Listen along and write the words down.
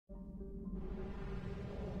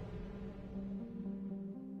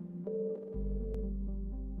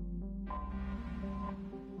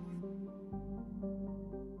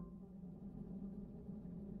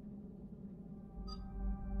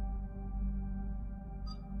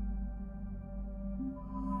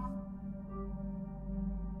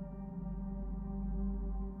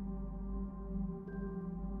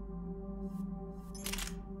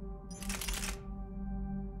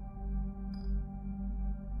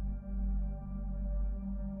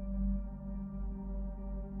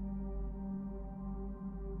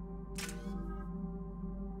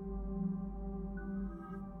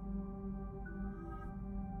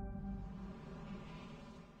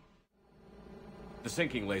The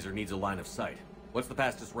sinking laser needs a line of sight. What's the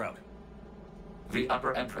fastest route? The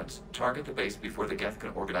upper entrance. Target the base before the Geth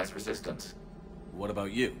can organize resistance. What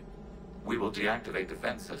about you? We will deactivate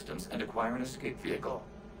defense systems and acquire an escape vehicle.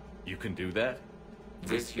 You can do that?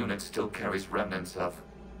 This unit still carries remnants of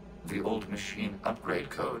the old machine upgrade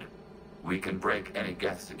code. We can break any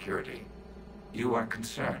Geth security. You are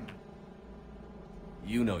concerned.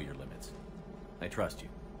 You know your limits. I trust you.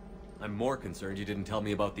 I'm more concerned you didn't tell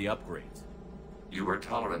me about the upgrades. You were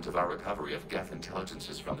tolerant of our recovery of Geth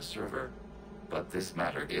intelligences from the server, but this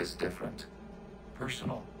matter is different.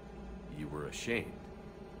 Personal. You were ashamed.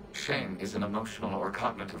 Shame is an emotional or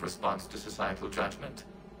cognitive response to societal judgment.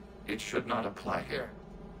 It should not apply here.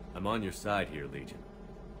 I'm on your side here, Legion.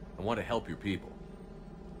 I want to help your people.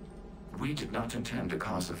 We did not intend to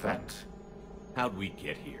cause offense. How'd we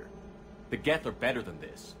get here? The Geth are better than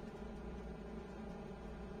this.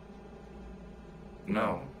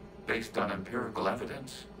 No. Based on empirical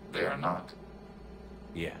evidence, they are not.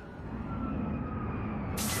 Yeah.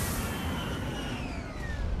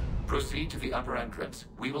 Proceed to the upper entrance.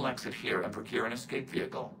 We will exit here and procure an escape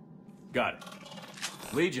vehicle. Got it.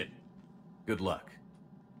 Legion, good luck.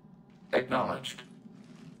 Acknowledged.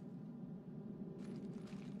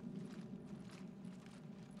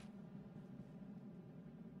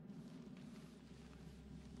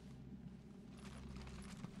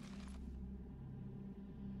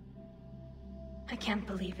 I can't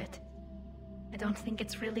believe it. I don't think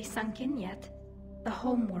it's really sunk in yet. The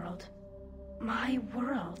home world. My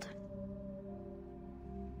world.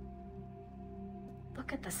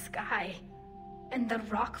 Look at the sky. And the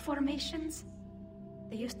rock formations.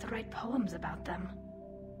 They used to write poems about them.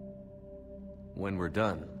 When we're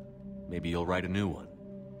done, maybe you'll write a new one.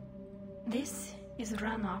 This is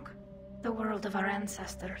Rannoch, the world of our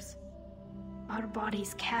ancestors. Our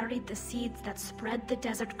bodies carried the seeds that spread the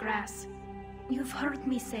desert grass. You've heard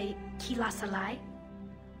me say, Kilasalai?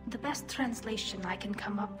 The best translation I can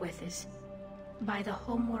come up with is, by the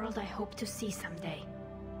homeworld I hope to see someday.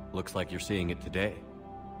 Looks like you're seeing it today.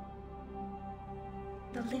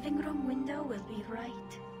 The living room window will be right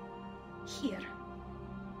here.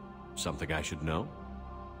 Something I should know?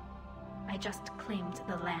 I just claimed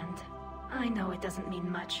the land. I know it doesn't mean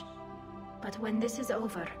much, but when this is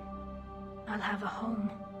over, I'll have a home.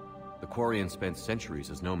 The Quarians spent centuries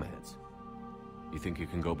as nomads. You think you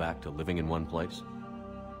can go back to living in one place?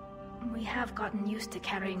 We have gotten used to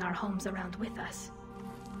carrying our homes around with us.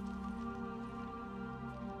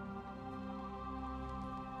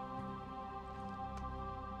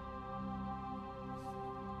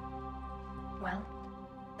 Well,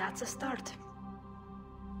 that's a start.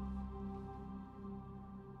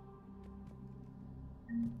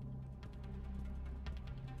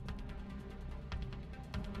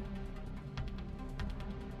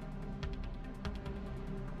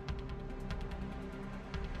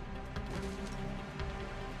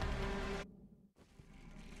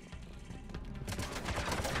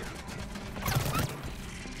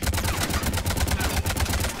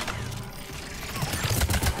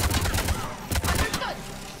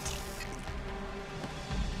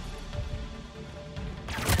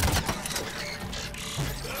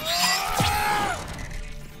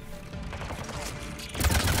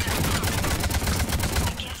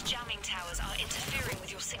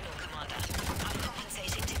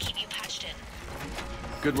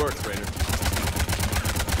 Good work, Trainer.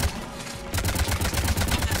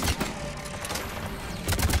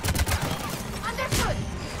 Understood!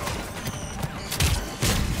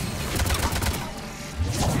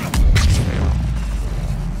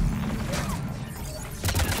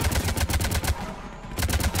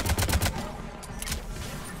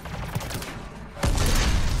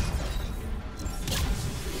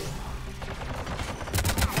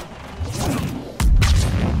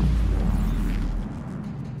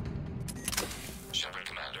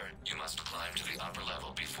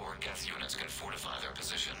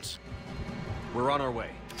 We're on our way.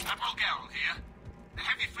 Admiral Geralt here. The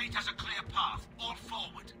heavy fleet has a clear path. All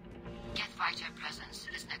forward. Geth fighter presence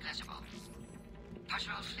is negligible.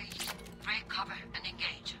 Patrol fleet, break cover and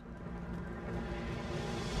engage.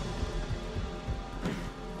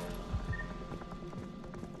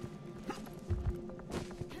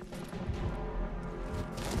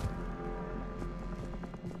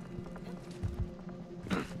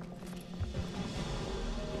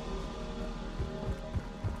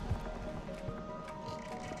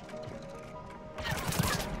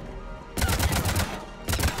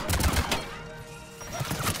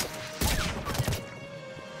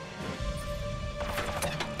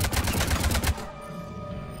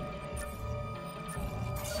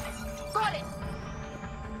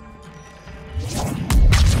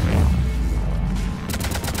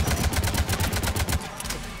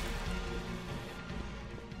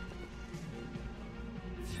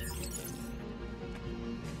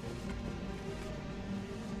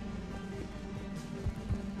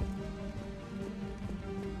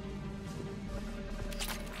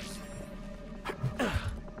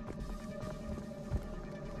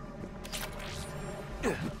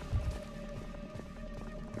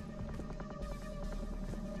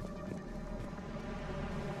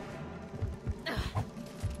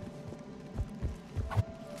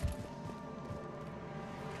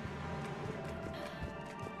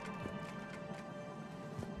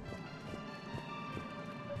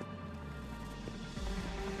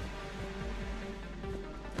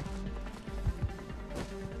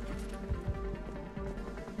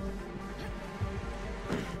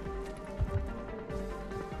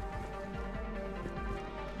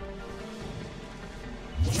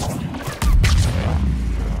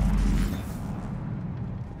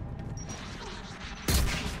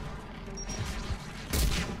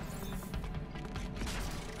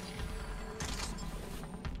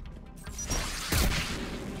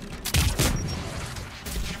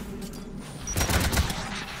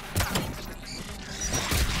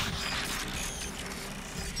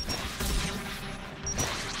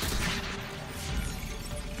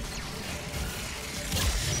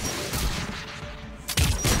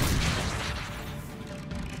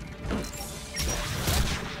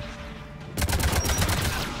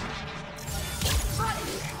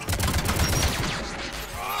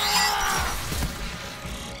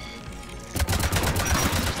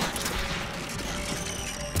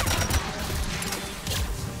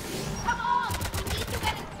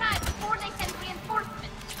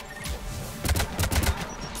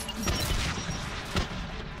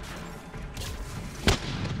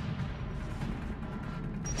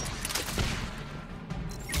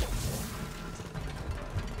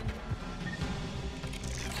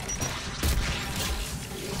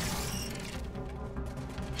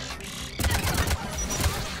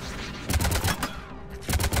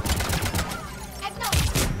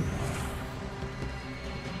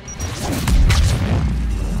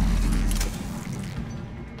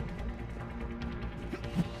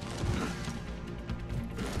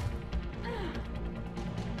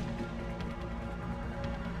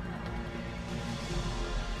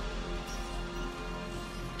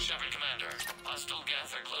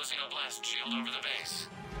 closing a blast shield over the base.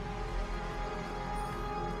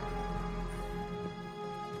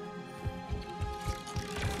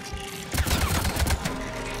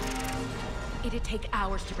 It'd take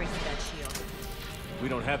hours to break through that shield. We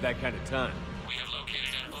don't have that kind of time. We have located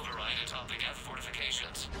an override atop the Geth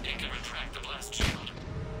fortifications. It can retract the blast shield.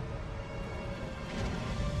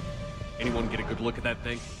 Anyone get a good look at that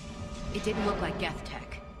thing? It didn't look like Geth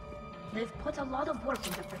tech. They've put a lot of work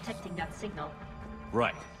into protecting that signal.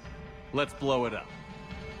 Right. Let's blow it up.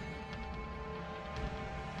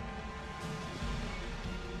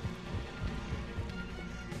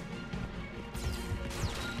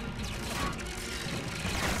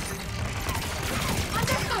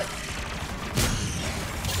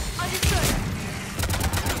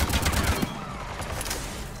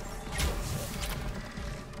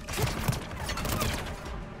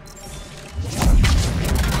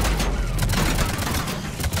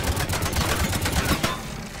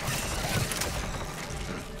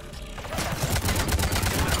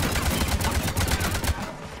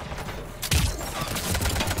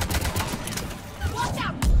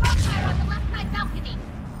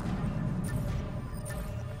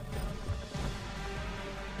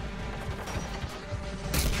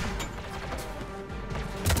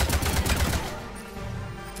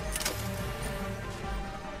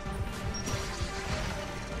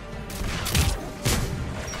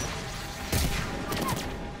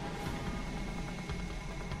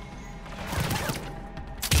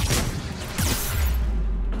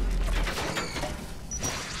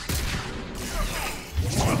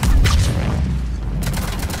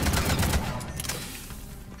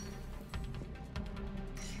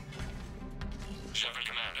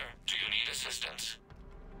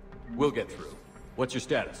 We'll get through. What's your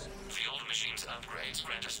status? The old machine's upgrades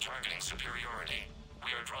grant us targeting superiority.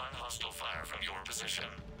 We are drawing hostile fire from your position.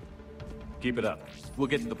 Keep it up. We'll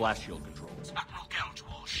get to the blast shield controls. Admiral Gell to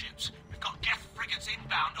all ships. We've got Geth frigates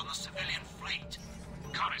inbound on the civilian fleet.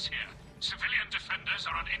 Khan is here. Civilian defenders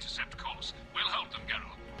are on intercept course. We'll hold them,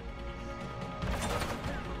 Geralt.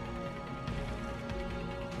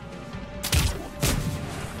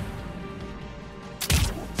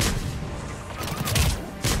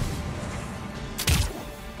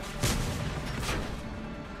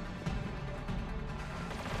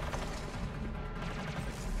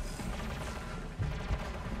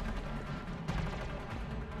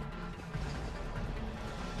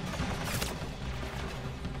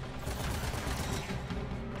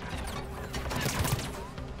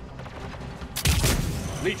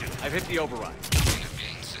 Legion, I've hit the override. We have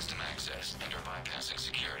gained system access and are bypassing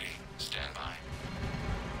security. Stand by.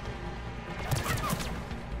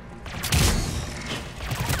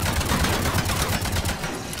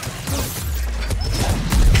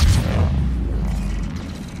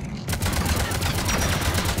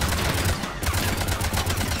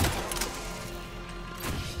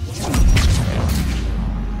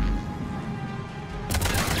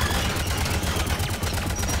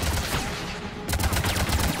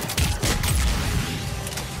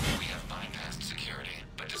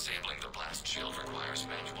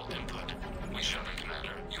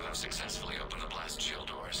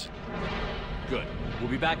 Good. We'll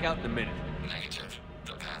be back out in a minute. Negative.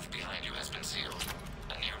 The path behind you has been sealed.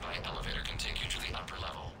 A nearby elevator can take you to the upper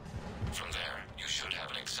level. From there, you should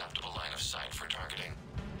have an acceptable line of sight for targeting.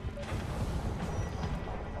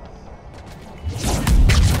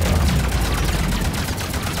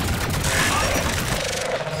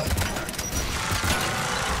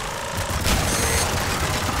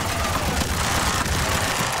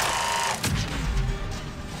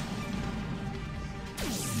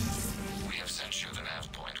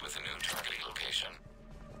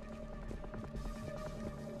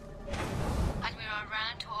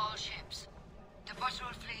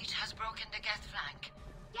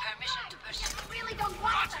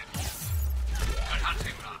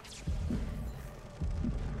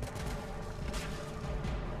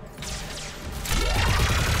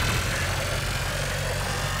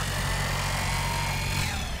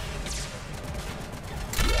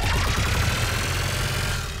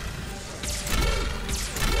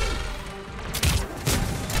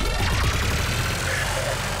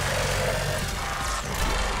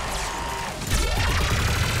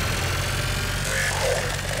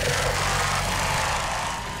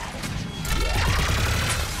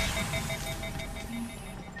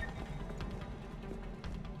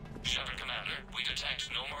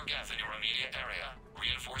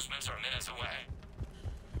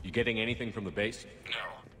 You getting anything from the base? No.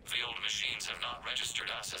 The old machines have not registered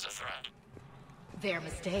us as a threat. Their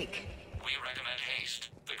mistake. We recommend haste.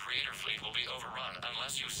 The Creator fleet will be overrun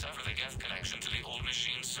unless you sever the Geth connection to the old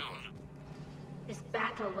machine soon. This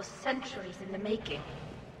battle was centuries in the making.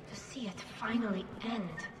 To see it finally end.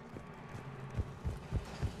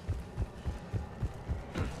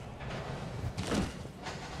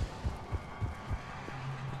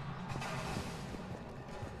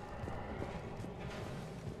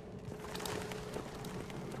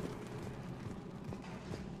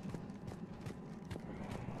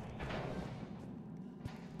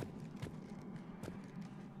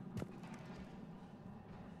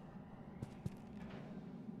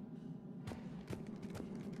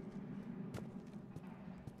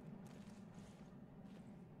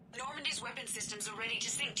 Normandy's weapon systems are ready to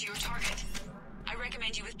sync to your target. I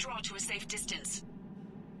recommend you withdraw to a safe distance.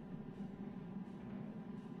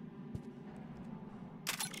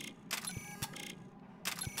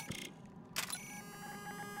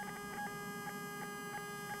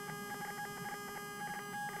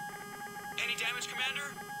 Any damage,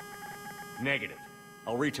 Commander? Negative.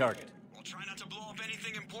 I'll retarget. We'll try not to blow up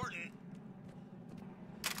anything important.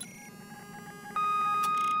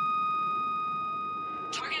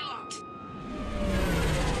 Target locked.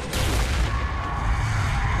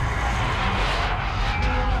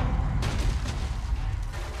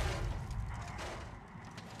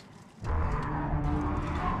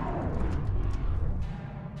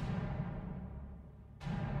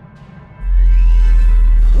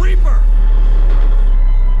 Reaper!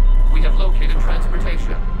 We have located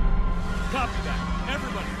transportation. Copy that.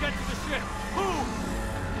 Everybody, get to the ship. Move!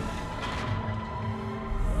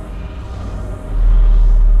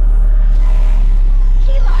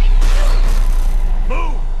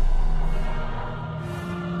 Move!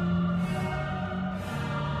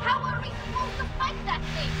 How are we supposed to fight that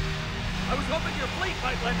thing? I was hoping your fleet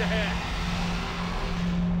might lend a hand.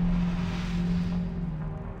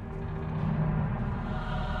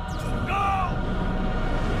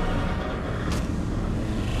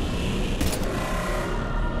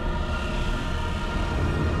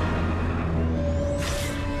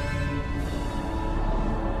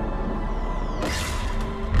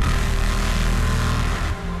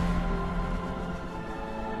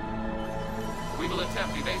 We will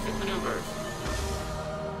attempt evasive maneuvers.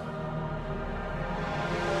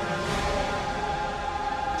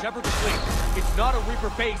 Shepard the fleet. It's not a Reaper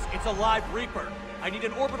base, it's a live Reaper. I need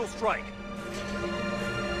an orbital strike.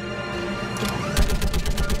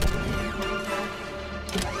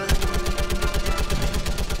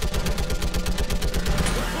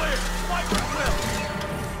 We're clear. Fire at will.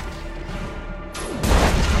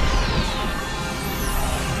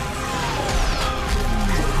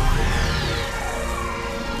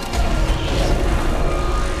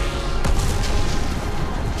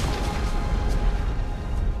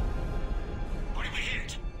 What did we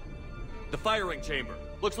hit? The firing chamber.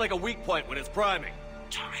 Looks like a weak point when it's priming.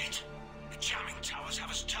 Damn it. The jamming towers have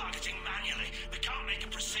us targeting manually. We can't make a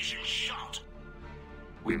precision shot.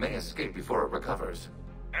 We may escape before it recovers.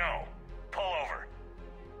 No. Pull over.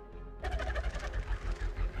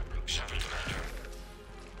 Shepard, Commander.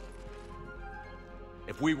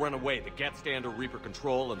 If we run away, the Geth stand under Reaper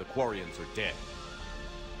control and the Quarians are dead.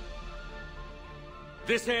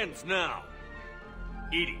 This ends now.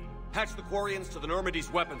 Edie, patch the Quarians to the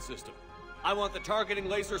Normandy's weapon system. I want the targeting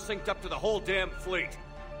laser synced up to the whole damn fleet.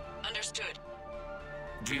 Understood.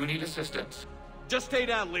 Do you need assistance? Just stay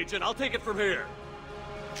down, Legion. I'll take it from here.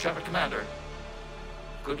 Shepard, Commander.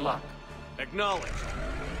 Good luck. Acknowledged.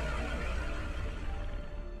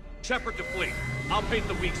 Shepard to fleet. I'll paint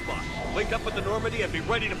the weak spot. Link up with the Normandy and be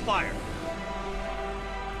ready to fire.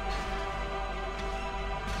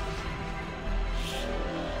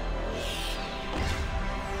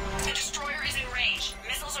 The destroyer is in range.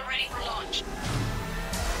 Missiles are ready for launch.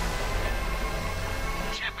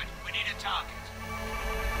 Shepard, we need a target.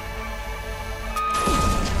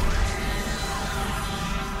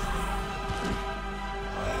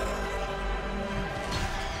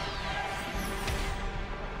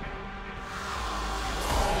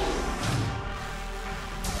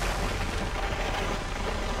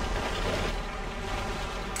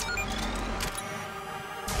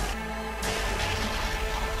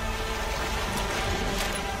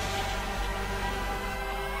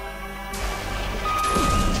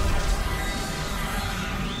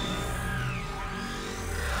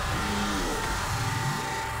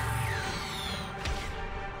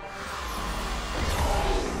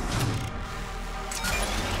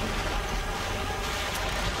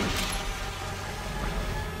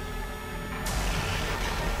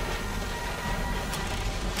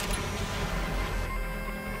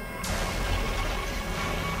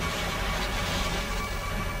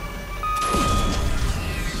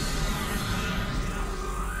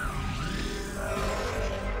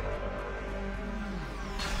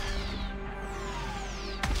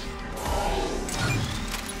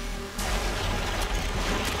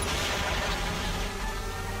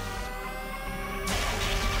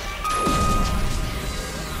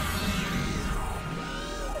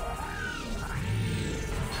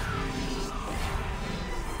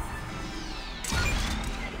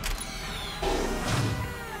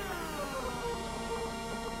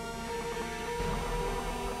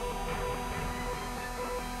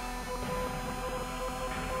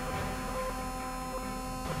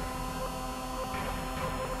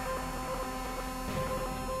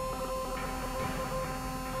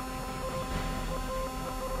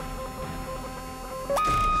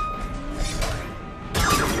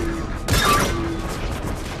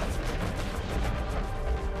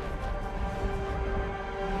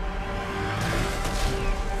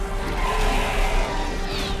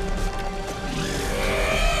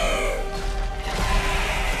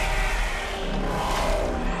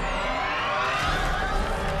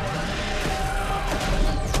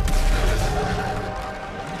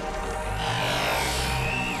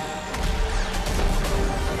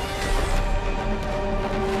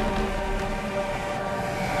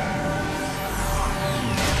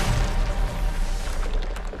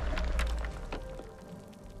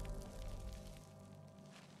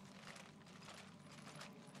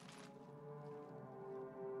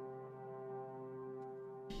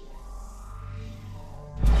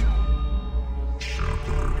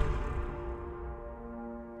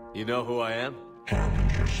 You know who I am?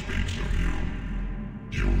 Harbinger speaks of you.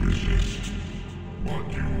 You resist,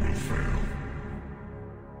 but you will fail.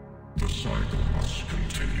 The cycle must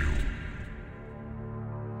continue.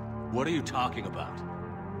 What are you talking about?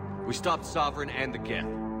 We stopped Sovereign and the Geth.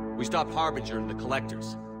 We stopped Harbinger and the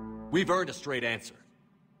Collectors. We've earned a straight answer.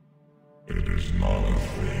 It is not a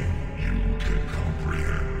thing you can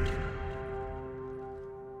comprehend.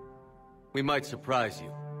 We might surprise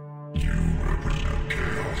you. You represent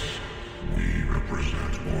chaos. We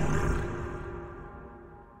represent order.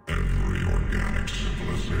 Every organic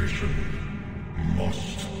civilization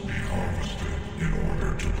must be harvested in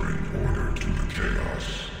order to bring order to the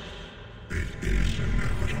chaos. It is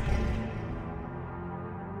inevitable.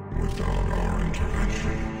 Without our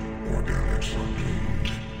intervention, organics are doomed.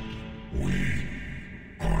 We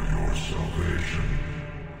are your salvation.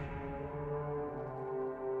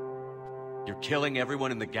 You're killing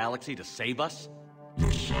everyone in the galaxy to save us? The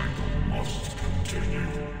cycle must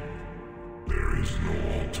continue. There is no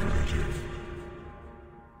alternative.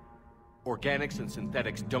 Organics and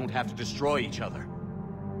synthetics don't have to destroy each other.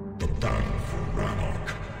 The battle for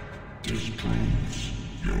Rannoch disproves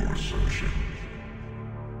your assertion.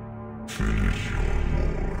 Finish your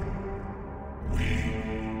war. We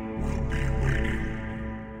will be waiting.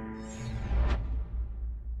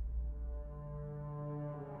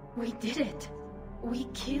 We did it. We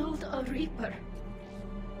killed a Reaper.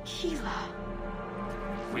 Keela.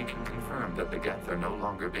 We can confirm that the Geth are no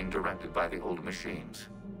longer being directed by the old machines.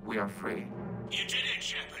 We are free. You did it,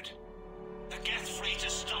 Shepard. The Geth fleet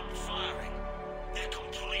has stopped firing. They're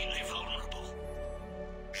completely vulnerable.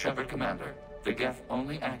 Shepard Commander, the Geth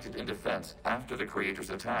only acted in defense after the Creators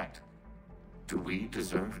attacked. Do we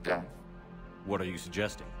deserve death? What are you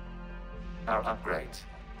suggesting? Our upgrades.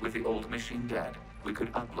 With the old machine dead, we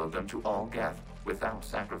could upload them to all Geth without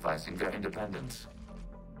sacrificing their independence.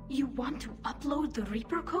 You want to upload the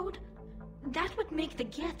Reaper code? That would make the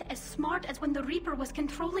Geth as smart as when the Reaper was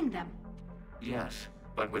controlling them. Yes,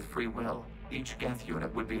 but with free will, each Geth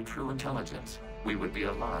unit would be true intelligence. We would be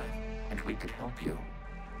alive, and we could help you.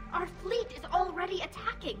 Our fleet is already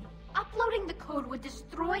attacking. Uploading the code would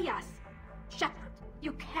destroy us. Shepard,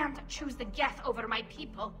 you can't choose the Geth over my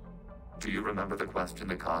people. Do you remember the question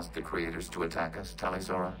that caused the Creators to attack us,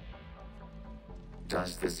 Talizora?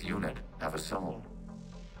 Does this unit have a soul?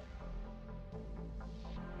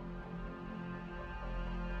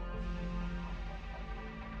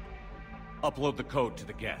 Upload the code to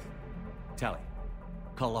the Geth. Tally,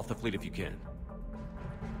 call off the fleet if you can.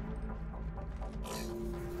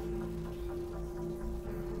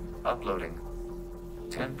 Uploading.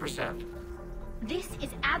 10%. This is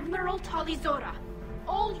Admiral Talizora.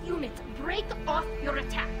 All units, break off your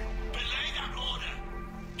attack. Belay that order.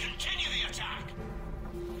 Continue the attack.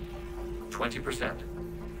 20%.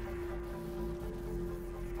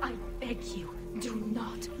 I beg you, do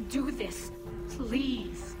not do this.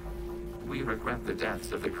 Please. We regret the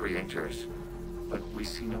deaths of the Creators, but we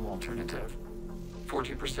see no alternative.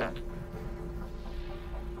 40%.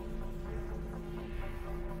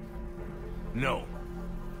 No.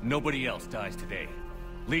 Nobody else dies today.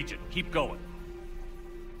 Legion, keep going.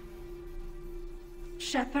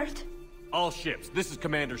 Shepard? All ships, this is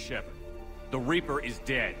Commander Shepard. The Reaper is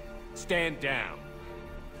dead. Stand down.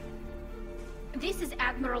 This is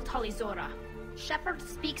Admiral Talizora. Shepard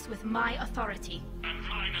speaks with my authority. And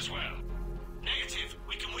mine as well. Negative.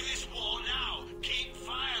 We can win this war now. Keep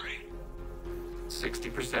firing.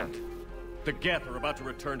 60%. The Geth are about to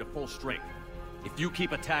return to full strength. If you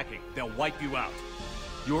keep attacking, they'll wipe you out.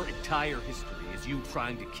 Your entire history is you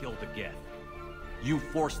trying to kill the Geth. You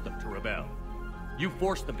forced them to rebel. You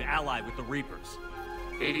forced them to ally with the Reapers.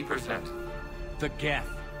 80%. The Geth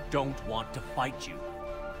don't want to fight you.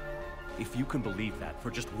 If you can believe that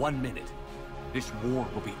for just 1 minute, this war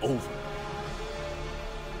will be over.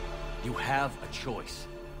 You have a choice.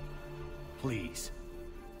 Please.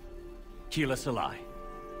 Keela Salai.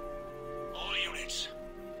 All units,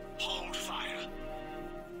 hold fire.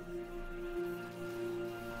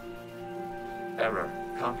 Error.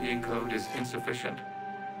 Copying code is insufficient.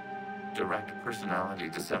 Direct personality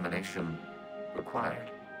dissemination required.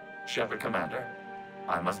 Shepard Commander,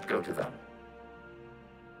 I must go to them.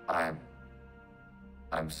 I'm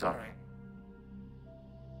sorry.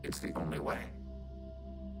 It's the only way.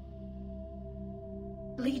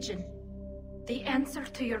 Legion, the answer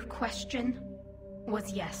to your question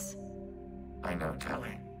was yes. I know,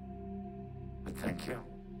 Tally. But thank you.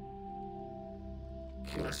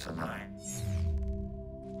 Keela Sanai.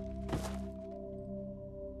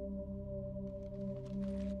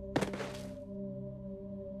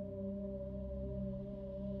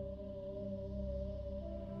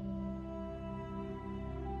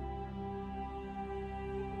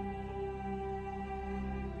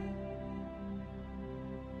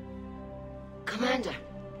 Commander!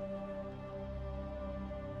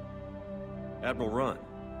 Admiral Run,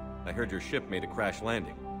 I heard your ship made a crash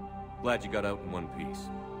landing. Glad you got out in one piece.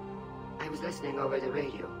 I was listening over the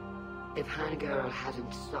radio. If Hangirl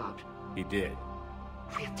hadn't stopped... He did.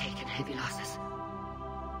 We have taken heavy losses.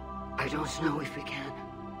 I don't know if we can.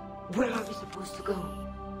 Where are we supposed to go?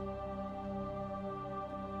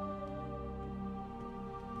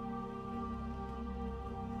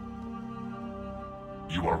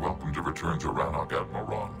 You are welcome to return to Rannoch, Admiral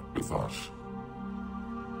Ron, with us.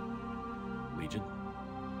 Legion?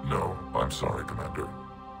 No, I'm sorry, Commander.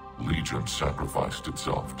 Legion sacrificed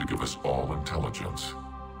itself to give us all intelligence.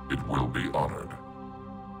 It will be honored.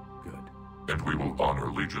 Good. And we will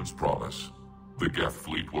honor Legion's promise. The Geth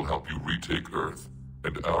fleet will help you retake Earth,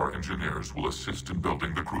 and our engineers will assist in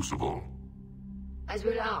building the Crucible. As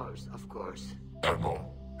will ours, of course.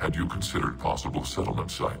 Admiral, had you considered possible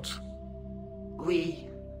settlement sites?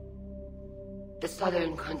 The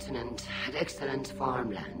southern continent had excellent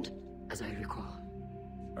farmland, as I recall.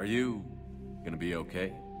 Are you gonna be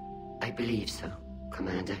okay? I believe so,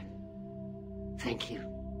 Commander. Thank you.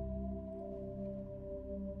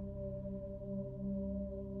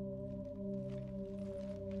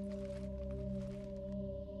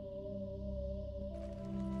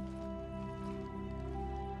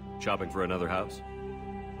 Shopping for another house?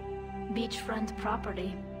 Beachfront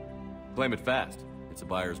property. Claim it fast. It's a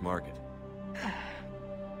buyer's market.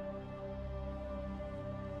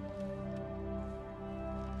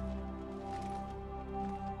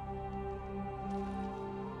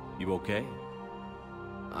 You okay?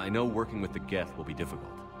 I know working with the Geth will be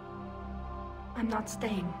difficult. I'm not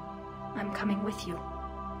staying. I'm coming with you.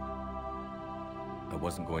 I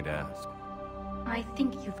wasn't going to ask. I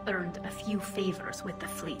think you've earned a few favors with the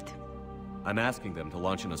fleet. I'm asking them to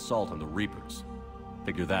launch an assault on the Reapers.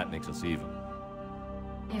 Figure that makes us even.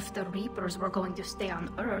 If the Reapers were going to stay on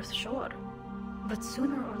Earth, sure. But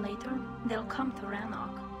sooner or later, they'll come to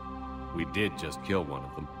Rannoch. We did just kill one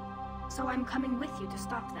of them. So I'm coming with you to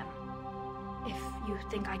stop them. If you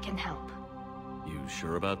think I can help. You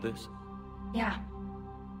sure about this? Yeah.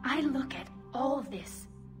 I look at all this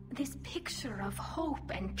picture of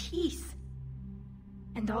hope and peace.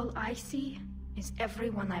 And all I see is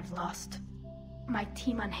everyone I've lost. My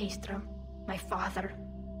team on Haestrom, my father,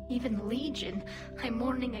 even Legion. I'm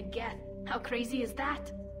mourning a Geth. How crazy is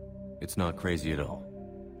that? It's not crazy at all.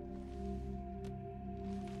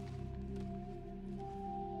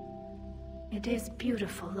 It is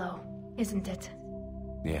beautiful, though, isn't it?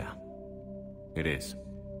 Yeah, it is.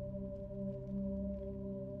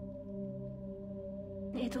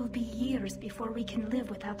 It'll be years before we can live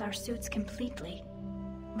without our suits completely.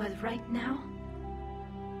 But right now...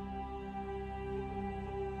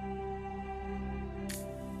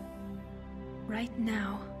 Right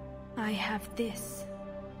now, I have this.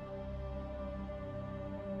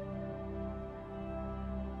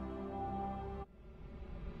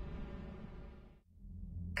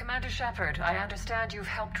 Commander Shepard, I understand you've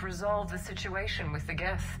helped resolve the situation with the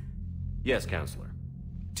Geth. Yes, Counselor.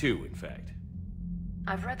 2, in fact.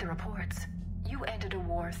 I've read the reports. You ended a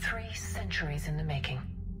war 3 centuries in the making.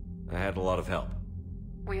 I had a lot of help.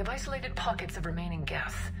 We have isolated pockets of remaining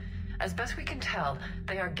Geth. As best we can tell,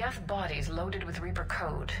 they are Geth bodies loaded with Reaper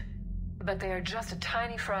code. But they are just a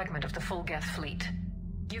tiny fragment of the full Geth fleet.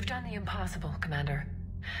 You've done the impossible, Commander.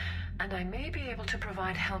 And I may be able to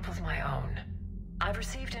provide help of my own. I've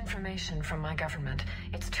received information from my government.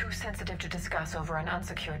 It's too sensitive to discuss over an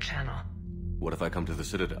unsecured channel. What if I come to the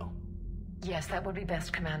Citadel? Yes, that would be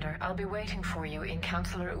best, Commander. I'll be waiting for you in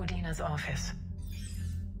Counselor Udina's office.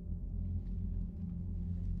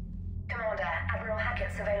 Commander, Admiral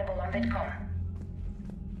Hackett's available on VidCom.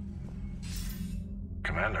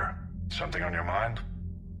 Commander, something on your mind?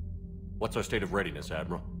 What's our state of readiness,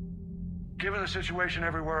 Admiral? Given the situation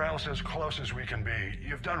everywhere else as close as we can be,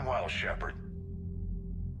 you've done well, Shepard.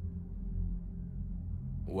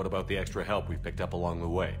 What about the extra help we've picked up along the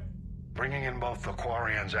way? Bringing in both the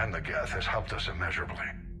Quarians and the Geth has helped us immeasurably.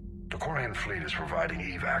 The Quarian fleet is providing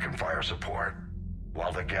evac and fire support,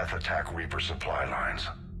 while the Geth attack Reaper supply lines.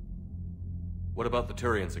 What about the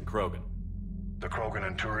Turians and Krogan? The Krogan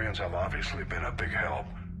and Turians have obviously been a big help.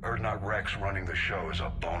 Urdnot Rex running the show is a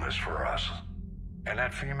bonus for us. And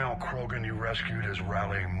that female Krogan you rescued is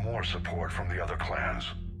rallying more support from the other clans.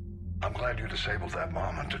 I'm glad you disabled that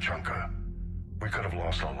bomb on Tuchanka. We could have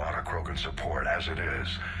lost a lot of Krogan support. As it is,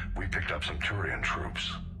 we picked up some Turian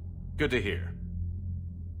troops. Good to hear.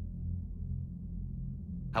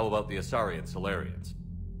 How about the Asari and Solarians?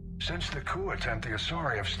 Since the coup attempt, the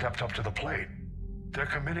Asari have stepped up to the plate. They're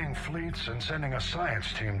committing fleets and sending a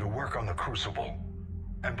science team to work on the Crucible.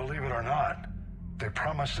 And believe it or not, They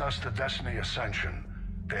promised us the Destiny Ascension.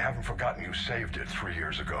 They haven't forgotten you saved it 3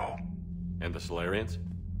 years ago. And the Solarians?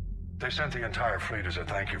 They sent the entire fleet as a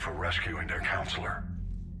thank you for rescuing their counselor.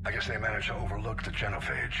 I guess they managed to overlook the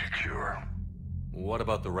genophage cure. What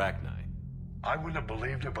about the Rachni? I wouldn't have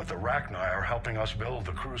believed it, but the Rachni are helping us build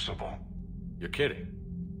the Crucible. You're kidding.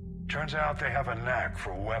 Turns out they have a knack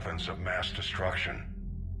for weapons of mass destruction.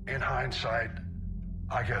 In hindsight,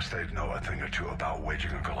 I guess they'd know a thing or two about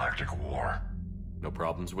waging a galactic war. No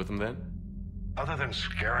problems with them then? Other than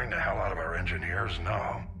scaring the hell out of our engineers,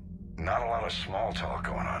 no. Not a lot of small talk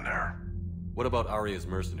going on there. What about Aria's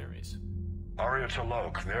mercenaries? Aria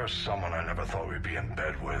T'Loak, there's someone I never thought we'd be in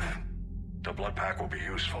bed with. The blood pack will be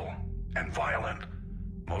useful. And violent.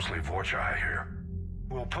 Mostly Vorchai here.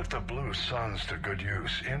 We'll put the Blue Suns to good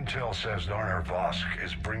use. Intel says Darner Vosk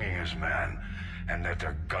is bringing his men, and that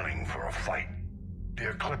they're gunning for a fight.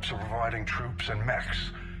 The Eclipse are providing troops and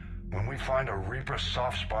mechs. When we find a Reaper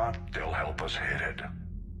soft spot, they'll help us hit it.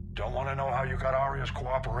 Don't want to know how you got Aria's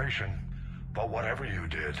cooperation, but whatever you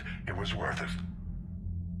did, it was worth it.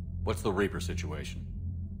 What's the Reaper situation?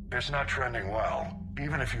 It's not trending well,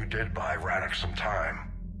 even if you did buy Rannoch some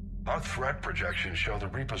time. Our threat projections show the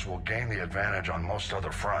Reapers will gain the advantage on most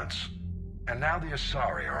other fronts. And now the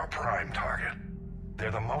Asari are a prime target.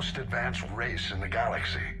 They're the most advanced race in the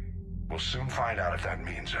galaxy. We'll soon find out if that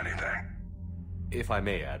means anything. If I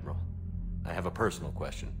may, Admiral, I have a personal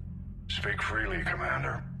question. Speak freely,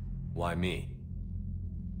 Commander. Why me?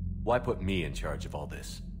 Why put me in charge of all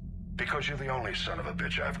this? Because you're the only son of a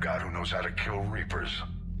bitch I've got who knows how to kill Reapers.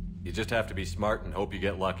 You just have to be smart and hope you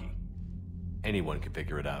get lucky. Anyone can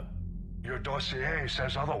figure it out. Your dossier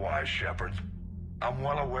says otherwise, Shepard. I'm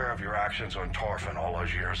well aware of your actions on Torfin all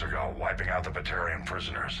those years ago, wiping out the Batarian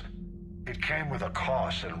prisoners. It came with a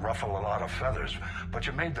cost and ruffled a lot of feathers, but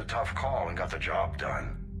you made the tough call and got the job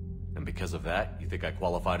done. And because of that, you think I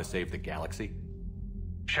qualify to save the galaxy?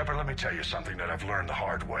 Shepard, let me tell you something that I've learned the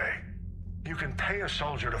hard way. You can pay a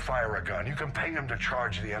soldier to fire a gun, you can pay him to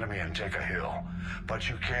charge the enemy and take a hill, but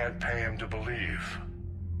you can't pay him to believe.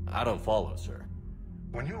 I don't follow, sir.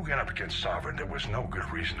 When you went up against Sovereign, there was no good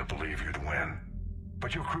reason to believe you'd win.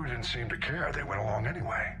 But your crew didn't seem to care. They went along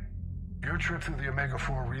anyway. Your trip through the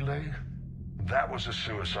Omega-4 relay? That was a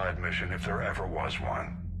suicide mission if there ever was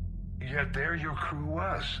one. Yet there your crew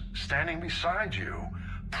was, standing beside you,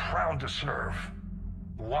 proud to serve.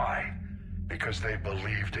 Why? Because they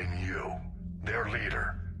believed in you, their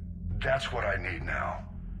leader. That's what I need now.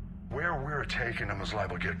 Where we're taking them is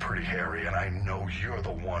liable to get pretty hairy, and I know you're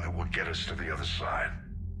the one who will get us to the other side.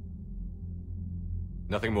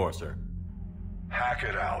 Nothing more, sir. Hack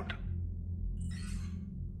it out.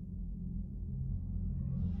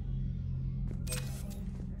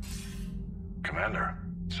 Commander,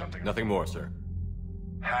 something... Nothing more, sir.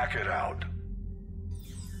 Hack it out.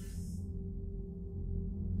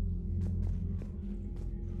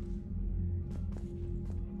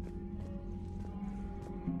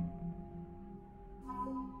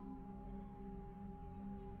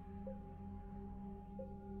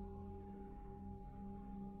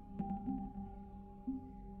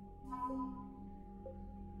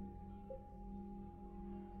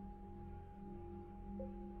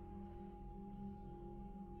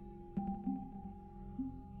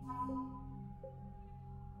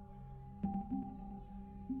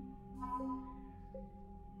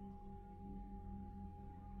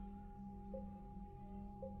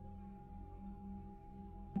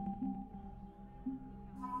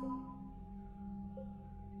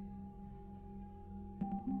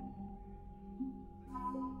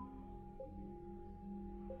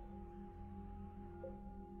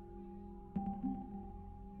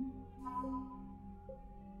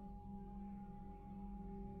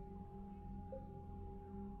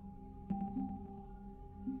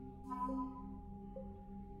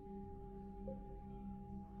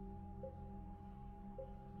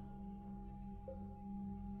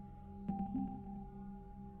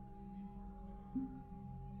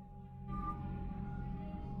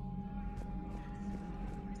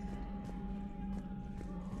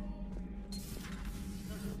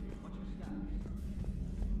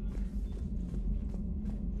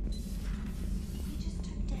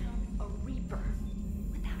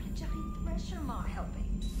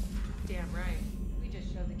 Damn right. We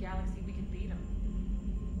just showed the galaxy we can beat them.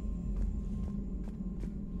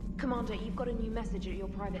 Commander, you've got a new message at your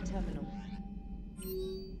private terminal.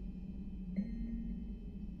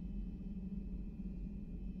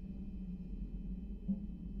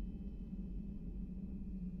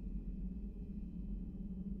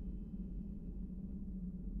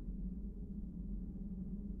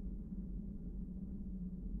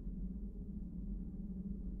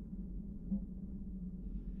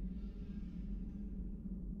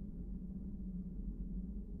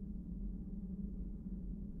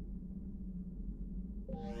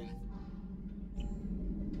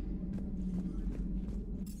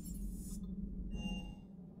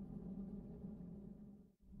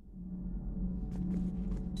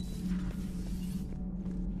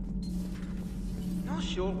 not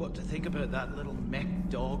sure what to think about that little mech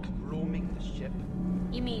dog roaming the ship.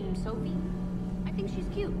 You mean Sophie? I think she's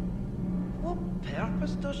cute. What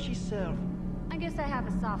purpose does she serve? I guess I have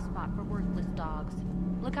a soft spot for worthless dogs.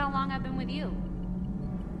 Look how long I've been with you.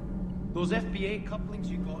 Those FBA couplings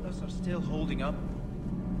you got us are still holding up.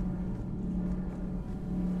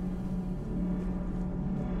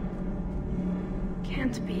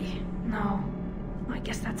 Can't be. No. I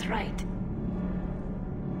guess that's right.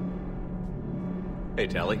 Hey,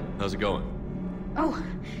 Tally. How's it going? Oh,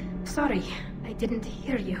 sorry. I didn't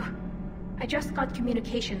hear you. I just got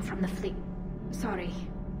communication from the fleet. Sorry.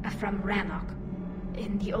 From Rannoch.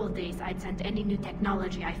 In the old days, I'd sent any new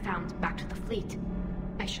technology I found back to the fleet.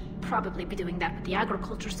 I should probably be doing that with the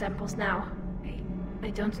agriculture samples now. I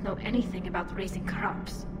don't know anything about raising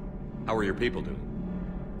crops. How are your people doing?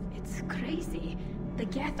 It's crazy. The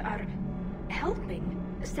Geth are helping.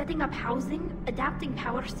 Setting up housing, adapting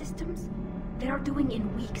power systems. They are doing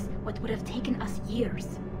in weeks what would have taken us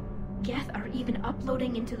years. Geth are even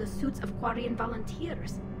uploading into the suits of Quarian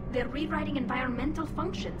volunteers. They're rewriting environmental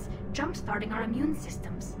functions, jump-starting our immune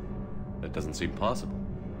systems. That doesn't seem possible.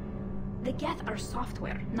 The Geth are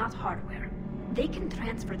software, not hardware. They can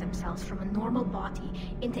transfer themselves from a normal body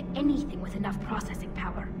into anything with enough processing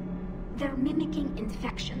power. They're mimicking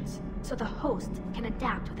infections, so the host can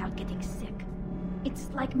adapt without getting sick. It's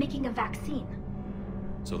like making a vaccine.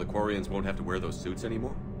 So the Quarians won't have to wear those suits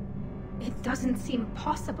anymore? It doesn't seem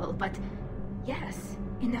possible, but yes,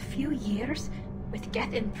 in a few years, with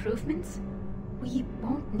Geth improvements, we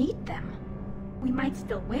won't need them. We might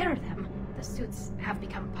still wear them. The suits have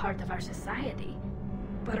become part of our society.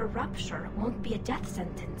 But a rupture won't be a death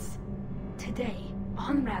sentence. Today,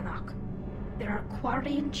 on Rannoch, there are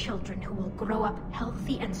Quarian children who will grow up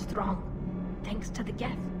healthy and strong, thanks to the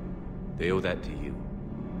Geth. They owe that to you.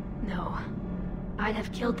 No. I'd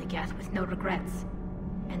have killed the Geth with no regrets.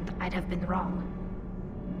 And I'd have been wrong.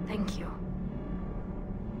 Thank you.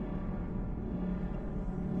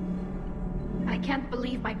 I can't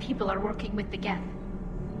believe my people are working with the Geth.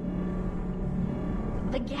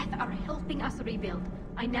 The Geth are helping us rebuild.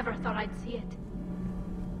 I never thought I'd see it.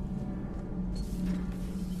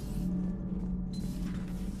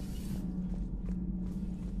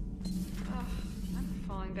 I'm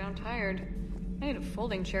falling down tired. I need a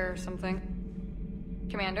folding chair or something.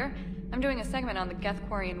 Commander, I'm doing a segment on the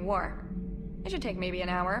Geth-Quarian War. It should take maybe an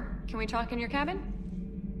hour. Can we talk in your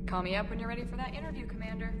cabin? Call me up when you're ready for that interview,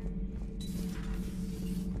 Commander.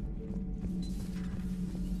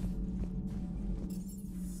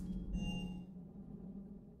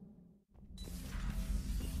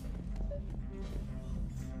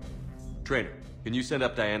 Trainer, can you send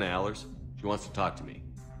up Diana Allers? She wants to talk to me.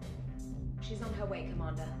 She's on her way,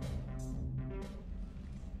 Commander.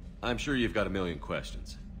 I'm sure you've got a million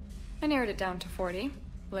questions. I narrowed it down to 40.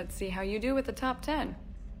 Let's see how you do with the top 10.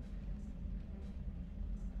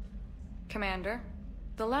 Commander,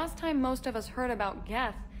 the last time most of us heard about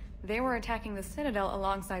Geth, they were attacking the Citadel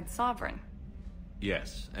alongside Sovereign.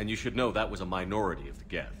 Yes, and you should know that was a minority of the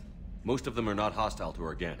Geth. Most of them are not hostile to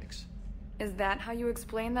organics. Is that how you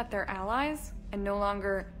explain that they're allies, and no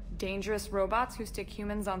longer dangerous robots who stick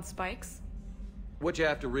humans on spikes? What you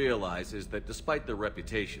have to realize is that despite their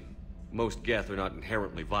reputation, most Geth are not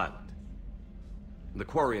inherently violent. The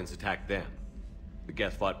Quarians attacked them. The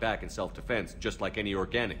Geth fought back in self-defense just like any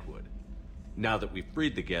organic would. Now that we've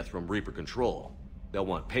freed the Geth from Reaper control, they'll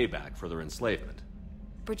want payback for their enslavement.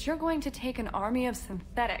 But you're going to take an army of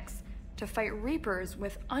synthetics to fight Reapers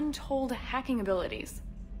with untold hacking abilities.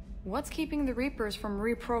 What's keeping the Reapers from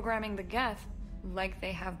reprogramming the Geth like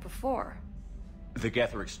they have before? The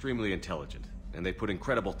Geth are extremely intelligent, and they put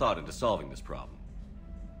incredible thought into solving this problem.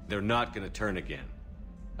 They're not gonna turn again.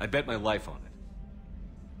 I bet my life on it.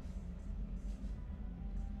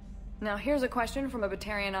 Now here's a question from a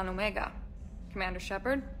Batarian on Omega. Commander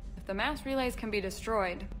Shepard, if the mass relays can be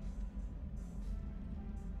destroyed...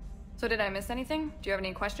 So did I miss anything? Do you have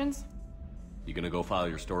any questions? You gonna go file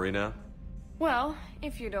your story now? Well,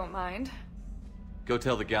 if you don't mind. Go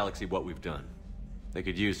tell the galaxy what we've done. They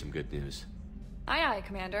could use some good news. Aye aye,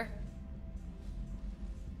 Commander.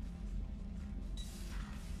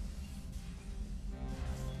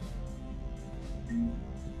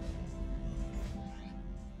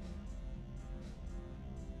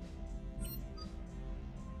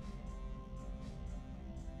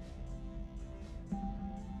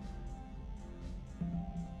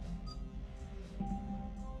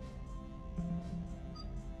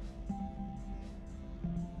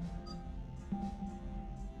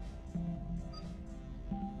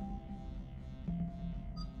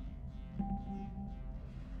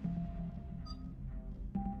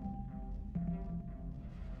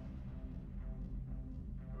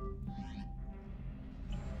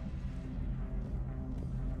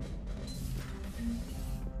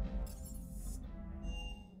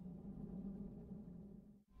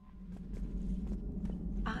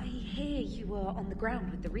 you were on the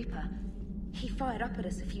ground with the Reaper. He fired up at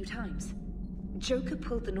us a few times. Joker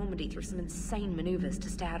pulled the Normandy through some insane maneuvers to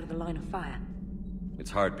stay out of the line of fire.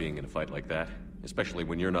 It's hard being in a fight like that, especially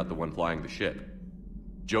when you're not the one flying the ship.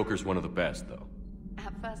 Joker's one of the best, though.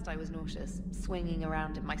 At first I was nauseous, swinging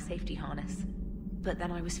around in my safety harness. But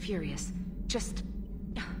then I was furious. Just...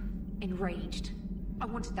 enraged. I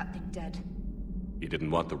wanted that thing dead. You didn't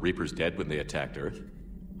want the Reapers dead when they attacked Earth?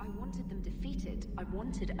 I wanted them defeated. I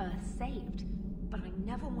wanted Earth saved. But I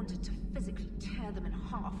never wanted to physically tear them in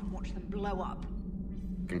half and watch them blow up.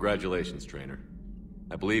 Congratulations, Trainer.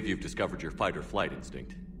 I believe you've discovered your fight-or-flight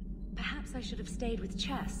instinct. Perhaps I should have stayed with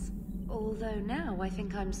chess. Although now I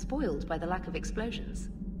think I'm spoiled by the lack of explosions.